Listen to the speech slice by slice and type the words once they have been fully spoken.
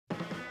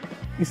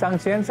Isang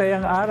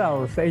siyensayang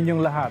araw sa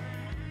inyong lahat.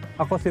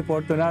 Ako si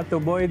Fortunato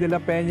Boy de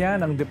la Peña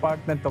ng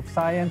Department of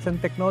Science and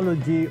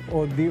Technology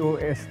o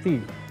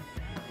DOST.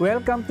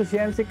 Welcome to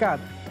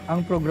Siyensikat,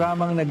 ang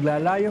programang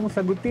naglalayong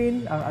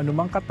sagutin ang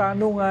anumang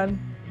katanungan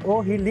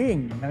o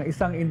hiling ng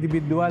isang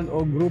individual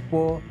o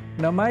grupo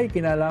na may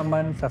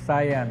kinalaman sa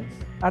science.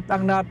 At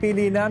ang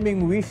napili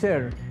naming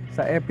wisher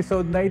sa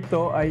episode na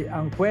ito ay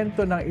ang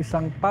kwento ng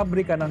isang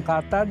pabrika ng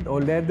katad o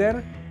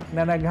leather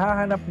na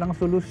naghahanap ng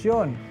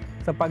solusyon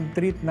sa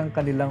pag-treat ng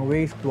kanilang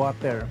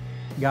wastewater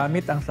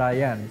gamit ang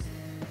science.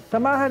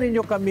 Samahan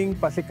ninyo kaming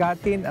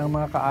pasikatin ang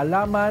mga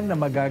kaalaman na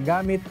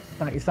magagamit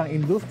ng isang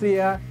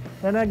industriya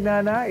na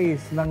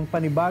nagnanais ng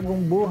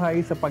panibagong buhay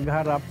sa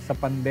pagharap sa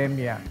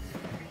pandemya.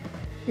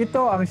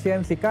 Ito ang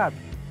Siyensikat,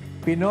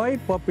 Pinoy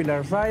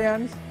Popular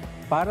Science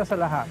para sa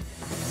lahat.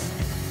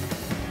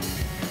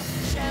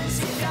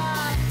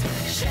 Siyensikat,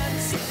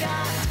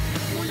 Siyensikat,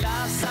 mula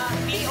sa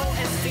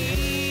DOST.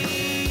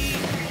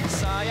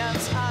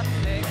 Science at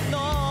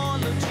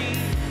technology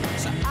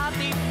sa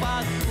ating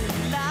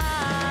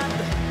pag-unlad.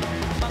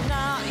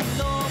 Mga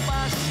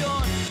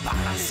inobasyon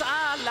para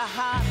sa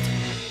lahat.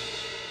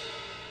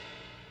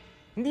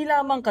 Hindi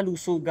lamang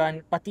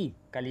kalusugan, pati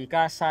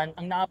kalikasan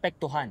ang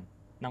naapektuhan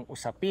ng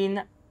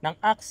usapin ng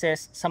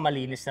access sa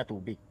malinis na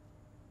tubig.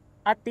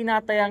 At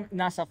tinatayang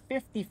nasa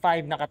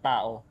 55 na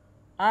katao,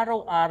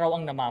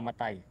 araw-araw ang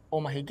namamatay o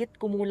mahigit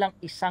kumulang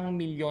 1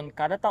 milyon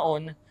kada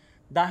taon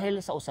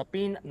dahil sa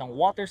usapin ng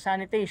water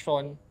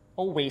sanitation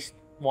o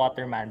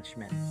wastewater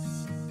management.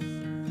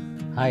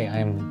 Hi,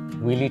 I'm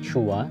Willie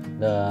Chua,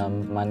 the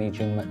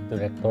Managing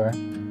Director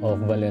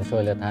of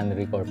Valenzuela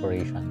Tannery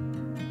Corporation.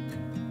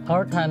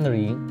 Our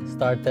tannery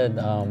started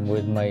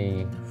with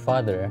my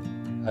father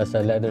as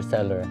a leather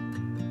seller.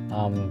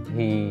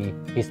 He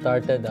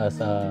started as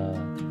a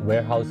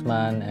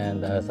warehouseman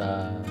and as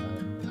a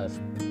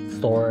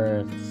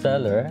store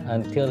seller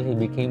until he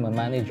became a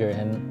manager,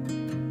 and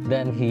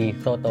then he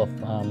thought of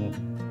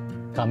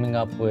coming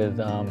up with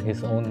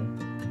his own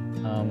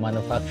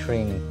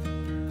manufacturing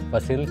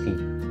facility.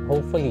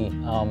 Hopefully,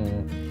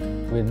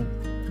 with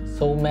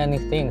so many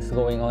things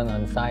going on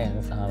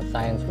science,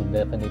 science will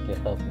definitely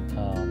help,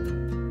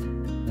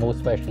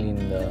 most especially in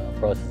the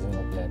processing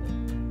of leather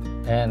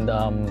and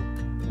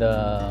the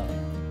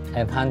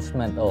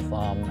enhancement of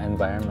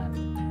environment.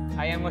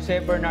 I am Jose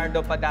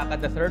Bernardo Padaca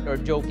III, or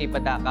Jokey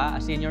Padaca,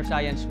 a Senior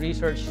Science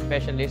Research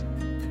Specialist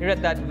here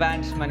at the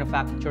Advanced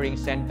Manufacturing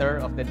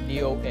Center of the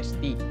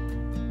DOST.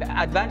 The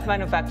Advanced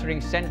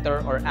Manufacturing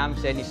Center, or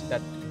AMCen, is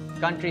the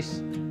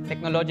country's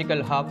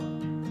technological hub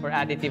for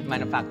additive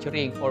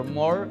manufacturing, or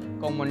more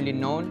commonly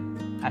known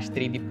as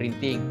 3D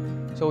printing.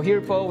 So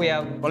here po, we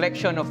have a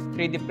collection of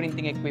 3D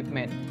printing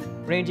equipment,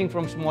 ranging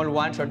from small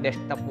ones or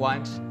desktop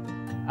ones,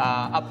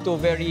 up to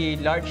very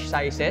large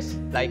sizes,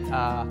 like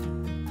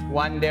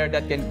one there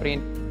that can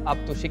print up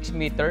to 6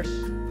 meters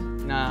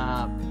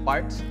na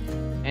parts.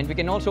 And we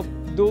can also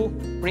do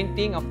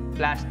printing of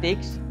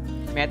plastics,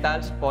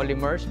 metals,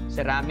 polymers,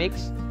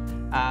 ceramics,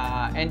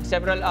 and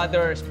several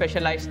other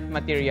specialized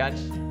materials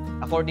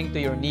according to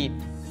your need.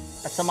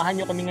 At samahan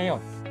nyo kami ngayon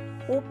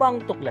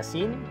upang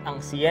tuklasin ang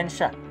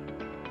siyensya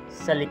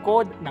sa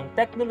likod ng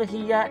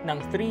teknolohiya ng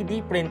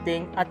 3D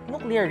printing at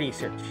nuclear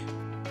research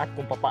at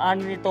kung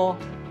papaano nito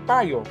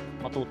tayo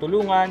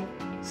matutulungan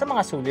sa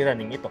mga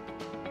suliraning ito.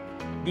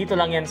 Dito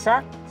lang yan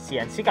sa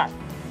Siyensikat.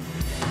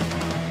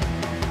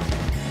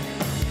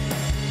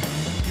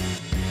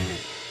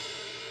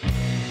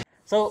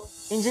 So,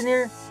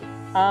 Engineer,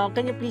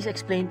 can you please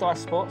explain to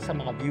us po sa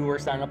mga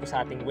viewers na po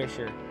sa ating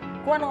wisher,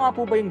 kung ano nga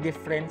po ba yung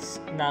difference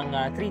ng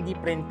 3D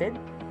printed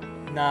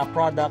na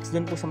products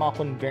dun po sa mga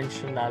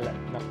conventional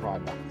na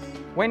products?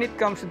 When it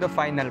comes to the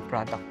final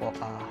product po,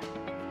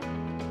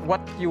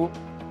 what you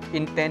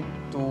intend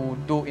to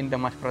do in the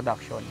mass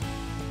production,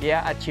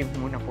 i-achieve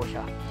muna po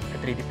siya sa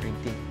 3D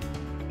printing.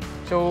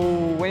 So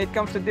when it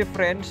comes to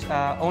difference,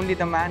 only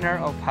the manner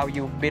of how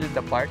you build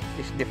the part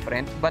is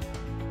different, but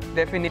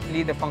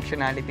definitely the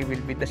functionality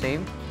will be the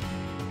same.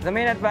 The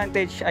main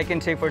advantage I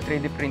can say for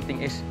 3D printing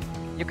is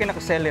you can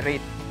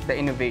accelerate the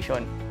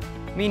innovation.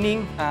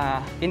 Meaning,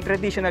 in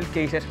traditional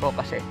cases po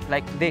kasi,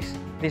 like these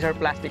are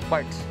plastic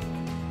parts.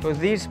 So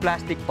these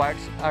plastic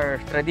parts are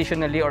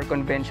traditionally or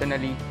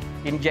conventionally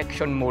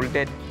injection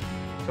molded.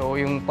 So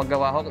yung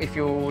paggawa ko, if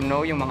you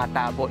know yung mga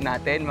tabo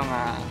natin, mga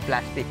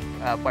plastic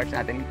parts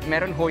natin,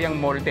 meron ho yung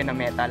molde na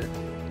metal.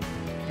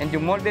 And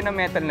yung molde na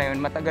metal na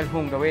yun, matagal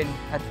hong gawin.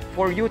 At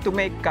for you to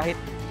make kahit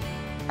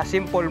a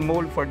simple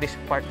mold for this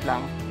part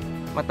lang,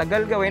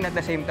 matagal gawin, at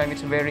the same time,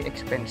 it's very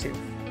expensive.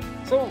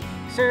 So,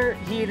 sir,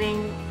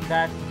 hearing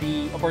that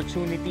the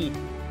opportunity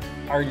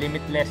are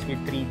limitless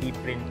with 3D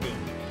printing,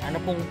 ano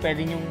pong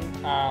pwede niyong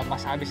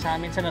masabi sa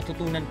amin sa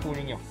natutunan po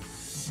ninyo?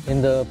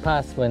 In the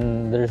past,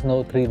 when there's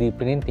no 3D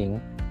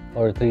printing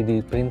or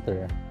 3D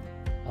printer,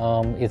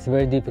 it's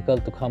very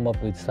difficult to come up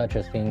with such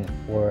a thing,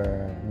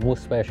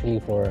 most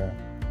especially for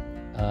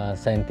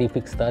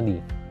scientific study.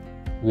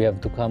 We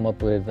have to come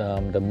up with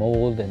the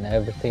mold and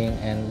everything,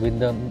 and with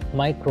the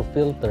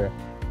microfilter,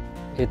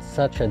 it's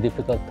such a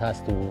difficult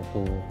task to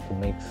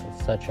make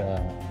such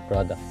a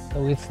product.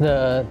 So it's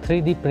the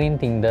 3D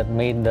printing that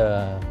made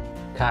the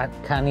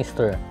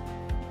canister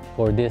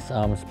for this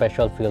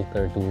special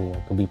filter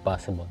to be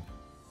possible.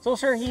 So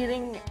sir,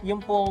 hearing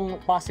yung pong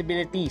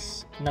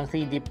possibilities ng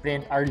 3D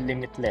print are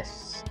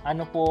limitless.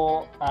 Ano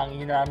po ang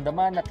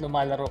inaramdaman at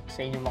lumalaro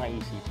sa inyong mga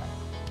isipan?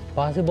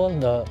 Possible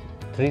the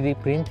 3D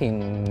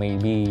printing may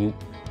be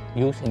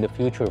used in the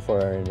future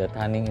for the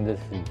tanning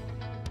industry.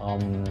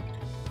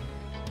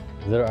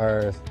 There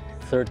are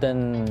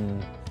certain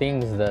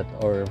things that,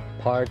 or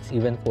parts,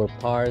 even for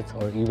parts,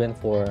 or even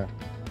for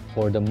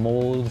the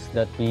molds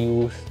that we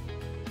use,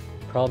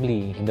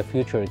 probably in the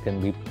future it can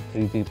be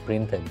 3D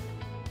printed.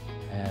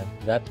 And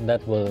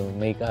that will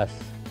make us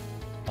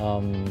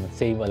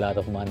save a lot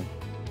of money.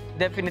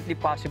 Definitely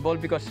possible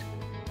because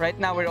right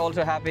now we're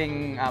also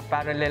having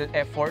parallel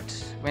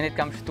efforts when it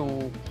comes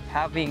to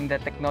having the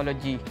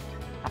technology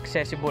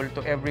accessible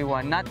to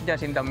everyone, not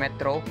just in the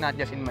metro, not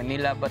just in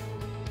Manila, but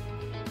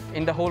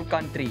in the whole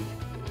country.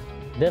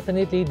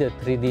 Definitely the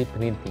 3D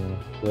printing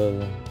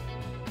will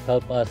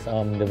help us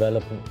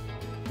develop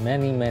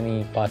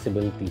many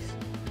possibilities,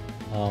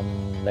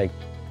 like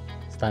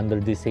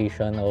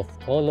standardization of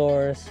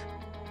colors,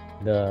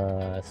 the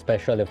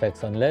special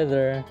effects on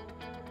leather,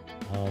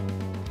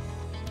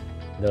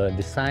 the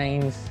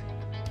designs,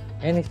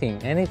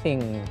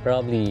 anything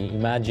probably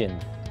imagined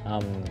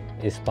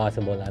is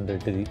possible under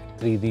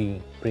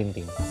 3D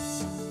printing.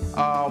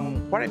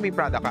 For may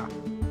product ka,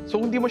 so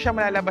hindi mo siya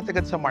malalabas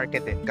agad sa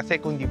market kasi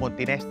kung hindi mo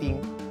tinesting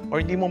or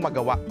hindi mo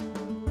magawa.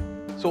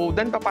 So,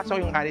 dan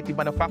papasok yung additive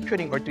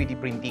manufacturing or 3D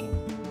printing.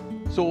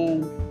 So,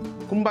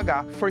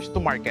 kumbaga, first to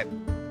market.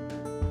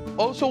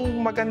 Also,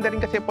 maganda rin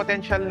kasi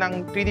potential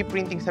ng 3D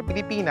printing sa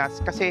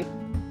Pilipinas kasi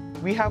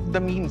we have the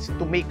means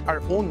to make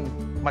our own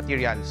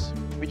materials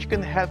which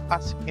can help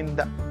us in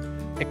the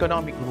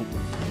economic group.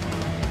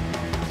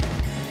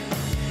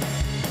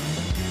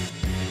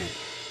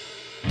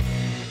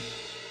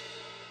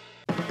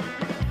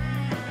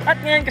 At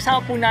ngayon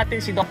kasama po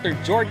natin si Dr.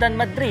 Jordan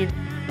Madrid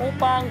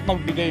upang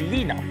magbigay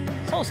linaw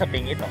sa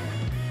usaping ito.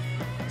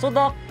 So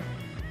Doc,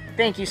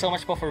 thank you so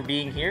much po for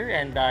being here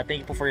and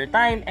thank you po for your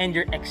time and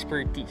your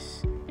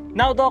expertise.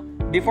 Now Doc,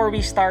 before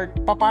we start,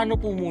 paano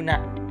po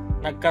muna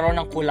nagkaroon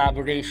ng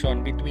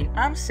collaboration between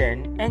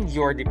AMCen and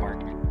your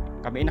department?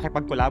 Kami ay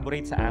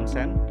nakipag-collaborate sa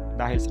AMCen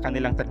dahil sa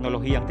kanilang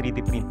teknolohiyang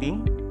 3D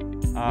printing.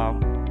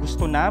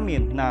 Gusto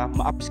namin na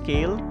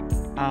ma-upscale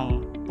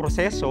ang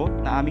proseso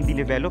na aming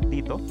dinevelop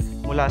dito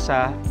mula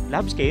sa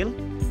lab scale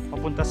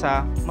papunta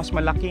sa mas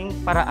malaking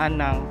paraan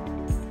ng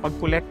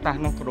pagkolekta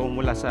ng chrome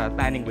mula sa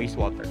tanning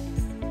wastewater.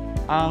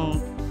 Ang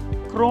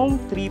Chrome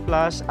 3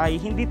 Plus ay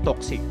hindi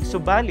toxic,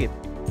 subalit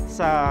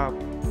sa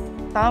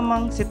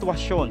tamang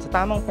sitwasyon, sa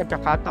tamang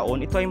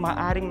pagkakataon, ito ay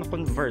maaaring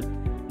ma-convert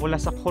mula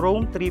sa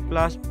Chrome 3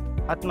 Plus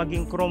at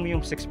maging Chromium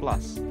 6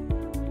 Plus.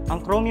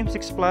 Ang Chromium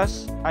 6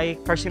 Plus ay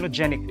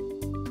carcinogenic,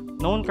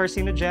 known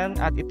carcinogen,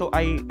 at ito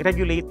ay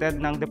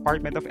regulated ng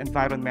Department of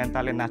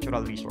Environmental and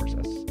Natural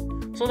Resources.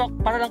 So Doc,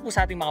 para lang po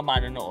sa ating mga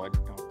manonood,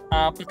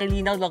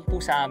 pakilinaw lang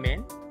po sa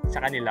amin,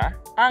 sa kanila,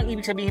 ang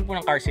ibig sabihin po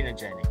ng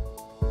carcinogenic.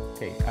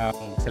 Okay, ang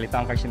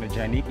salitang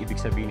carcinogenic, ibig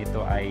sabihin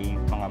nito ay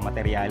mga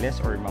materyales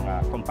or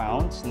mga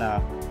compounds na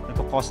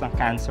nagkukos ng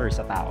cancer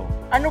sa tao.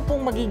 Ano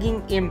pong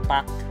magiging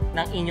impact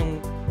ng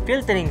inyong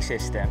filtering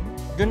system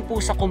dun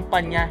po sa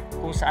kumpanya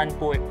kung saan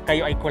po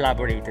kayo ay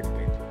collaborated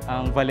with?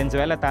 Ang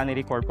Valenzuela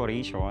Tannery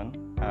Corporation,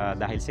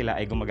 dahil sila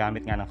ay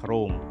gumagamit nga ng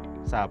chrome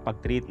sa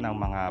pag-treat ng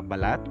mga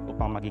balat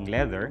upang maging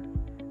leather,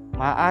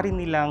 maaari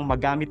nilang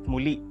magamit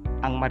muli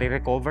ang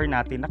marirecover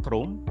natin na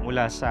chrome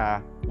mula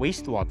sa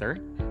wastewater.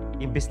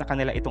 Imbes na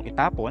kanila itong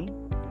itapon,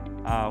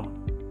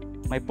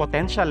 may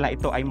potential na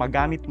ito ay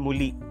magamit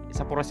muli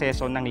sa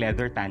proseso ng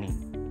leather tanning.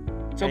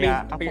 So,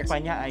 kaya ang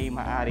kumpanya ay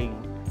maaaring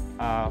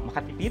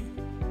makatipid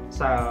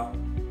sa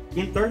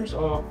in terms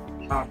of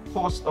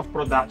cost of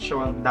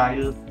production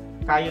dahil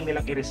kaya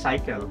nilang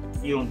i-recycle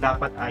yung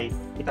dapat ay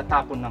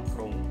itatapon ng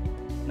chrome.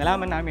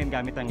 Nalaman namin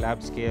gamit ang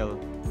lab scale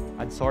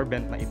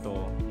adsorbent na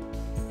ito,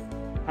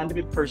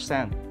 100%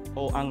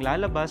 o ang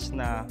lalabas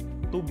na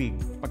tubig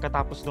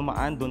pagkatapos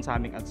dumaan doon sa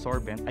aming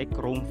adsorbent ay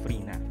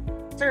chrome-free na.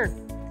 Sir,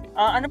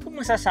 ano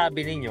pong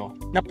masasabi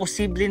ninyo na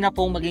posible na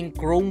pong maging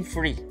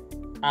chrome-free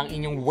ang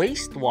inyong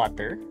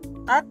wastewater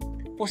at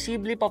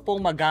posible pa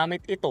pong magamit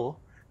ito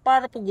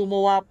para po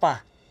gumawa pa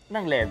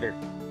ng leather?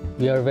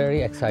 We are very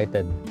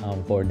excited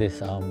for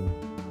this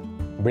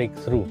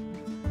breakthrough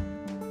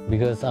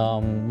because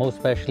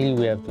most especially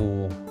we have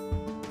to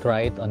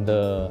try it on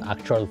the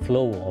actual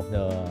flow of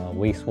the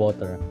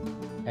wastewater.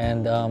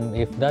 And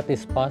if that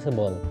is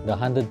possible, the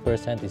 100%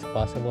 is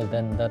possible,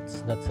 then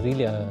that's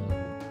really a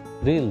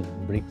real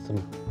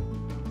breakthrough.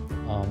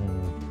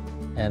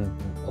 And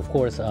of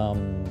course,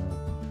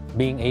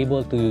 being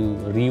able to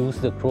reuse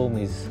the chrome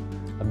is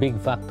a big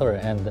factor,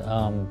 and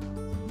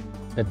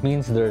that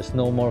means there's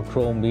no more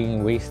chrome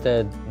being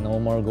wasted, no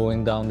more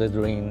going down the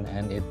drain,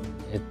 and it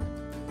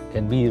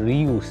can be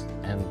reused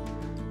and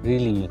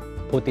really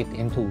put it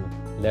into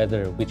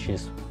leather, which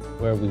is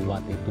where we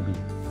want it to be.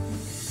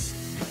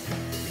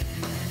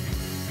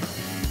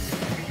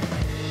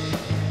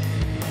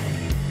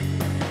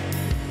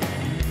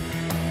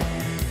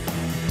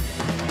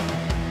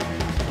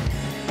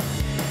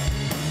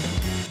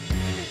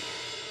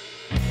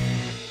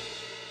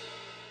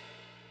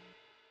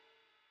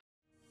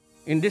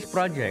 In this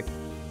project,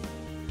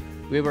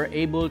 we were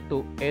able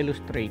to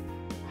illustrate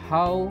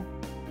how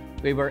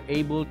we were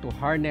able to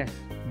harness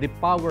the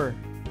power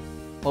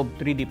of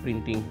 3D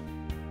printing.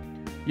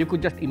 You could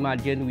just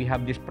imagine we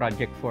have this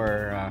project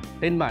for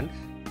 10 months,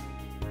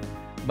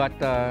 but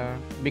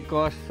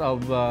because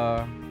of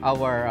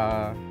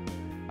our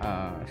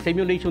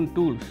simulation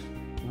tools,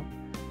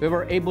 we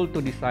were able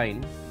to design,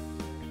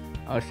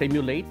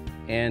 simulate,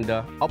 and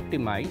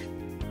optimize,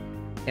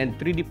 and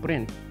 3D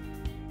print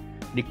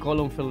the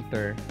column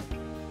filter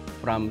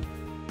from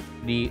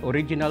the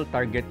original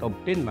target of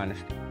 10 months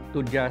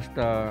to just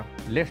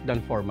less than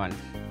 4 months.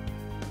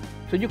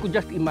 So you could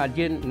just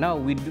imagine now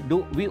we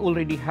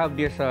already have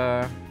this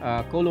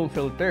column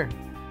filter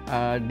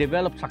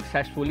developed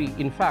successfully.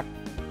 In fact,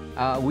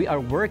 we are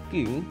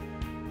working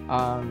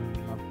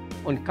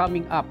on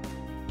coming up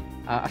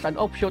as an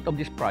offshoot of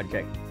this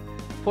project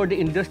for the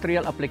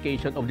industrial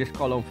application of this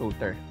column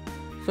filter.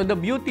 So the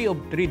beauty of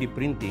 3D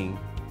printing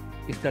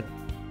is that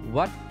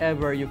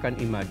whatever you can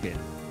imagine,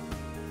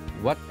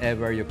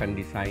 whatever you can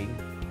design,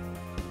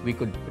 we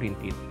could print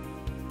it.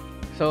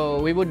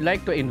 So we would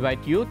like to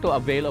invite you to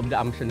avail of the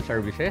AMCen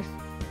services.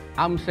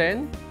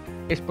 AMCen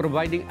is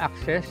providing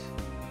access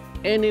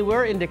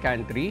anywhere in the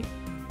country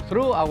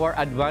through our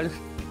advanced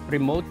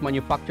remote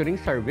manufacturing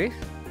service.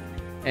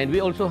 And we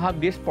also have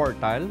this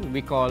portal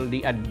we call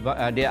the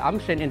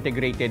AMCen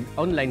Integrated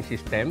Online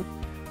System,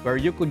 where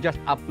you could just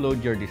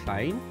upload your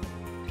design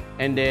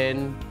and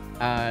then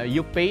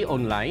you pay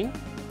online,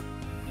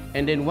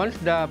 and then once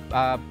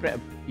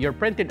your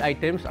printed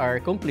items are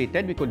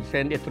completed, we could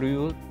send it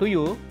to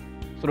you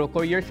through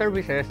courier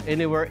services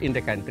anywhere in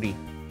the country.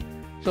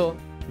 So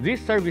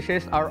these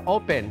services are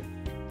open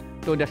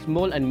to the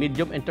small and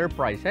medium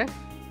enterprises,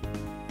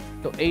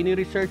 to any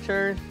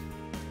researchers,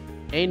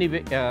 any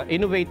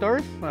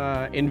innovators,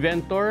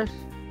 inventors,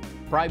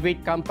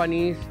 private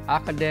companies,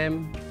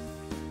 academics,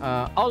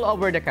 all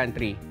over the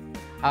country.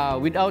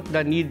 Without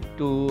the need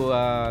to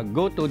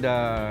go to the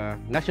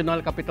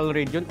National Capital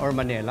Region or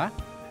Manila,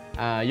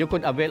 you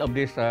could avail of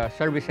these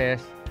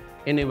services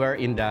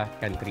anywhere in the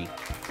country.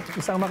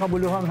 Isang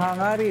makabuluhang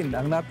hangarin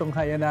ang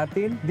natunghayan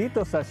natin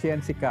dito sa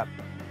Siyensikat.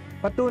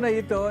 Patunay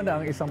ito na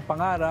ang isang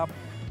pangarap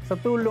sa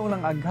tulong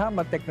ng agham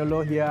at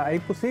teknolohiya ay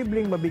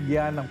posibleng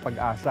mabigyan ng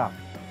pag-asa.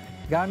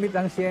 Gamit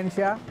ang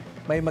siyensya,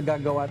 may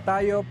magagawa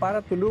tayo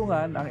para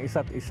tulungan ang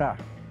isa't isa.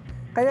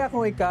 Kaya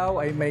kung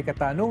ikaw ay may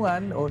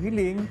katanungan o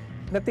hiling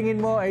na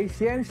tingin mo ay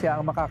siyensya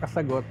ang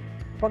makakasagot,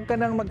 huwag ka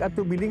nang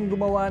mag-atubiling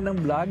gumawa ng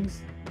vlogs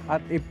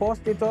at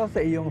i-post ito sa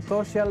iyong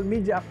social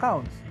media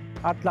accounts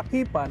at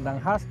lakipan ng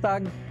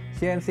hashtag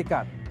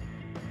Siyensikat.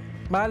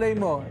 Malay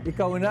mo,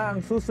 ikaw na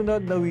ang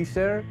susunod na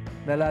wisher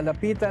na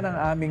lalapitan ng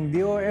aming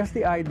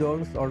DOST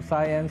idols or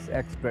science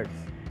experts.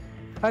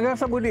 Hanggang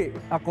sa muli,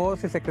 ako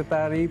si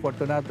Secretary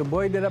Fortunato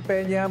Boy de la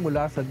Peña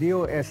mula sa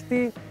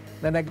DOST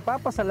na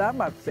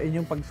nagpapasalamat sa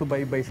inyong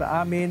pagsubaybay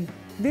sa amin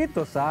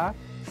dito sa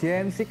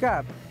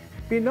Siyensikat,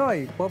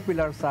 Pinoy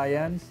Popular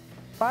Science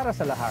para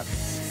sa lahat.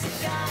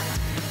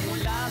 Sikat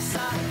mula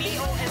sa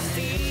DOST,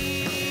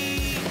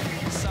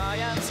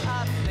 Science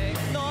at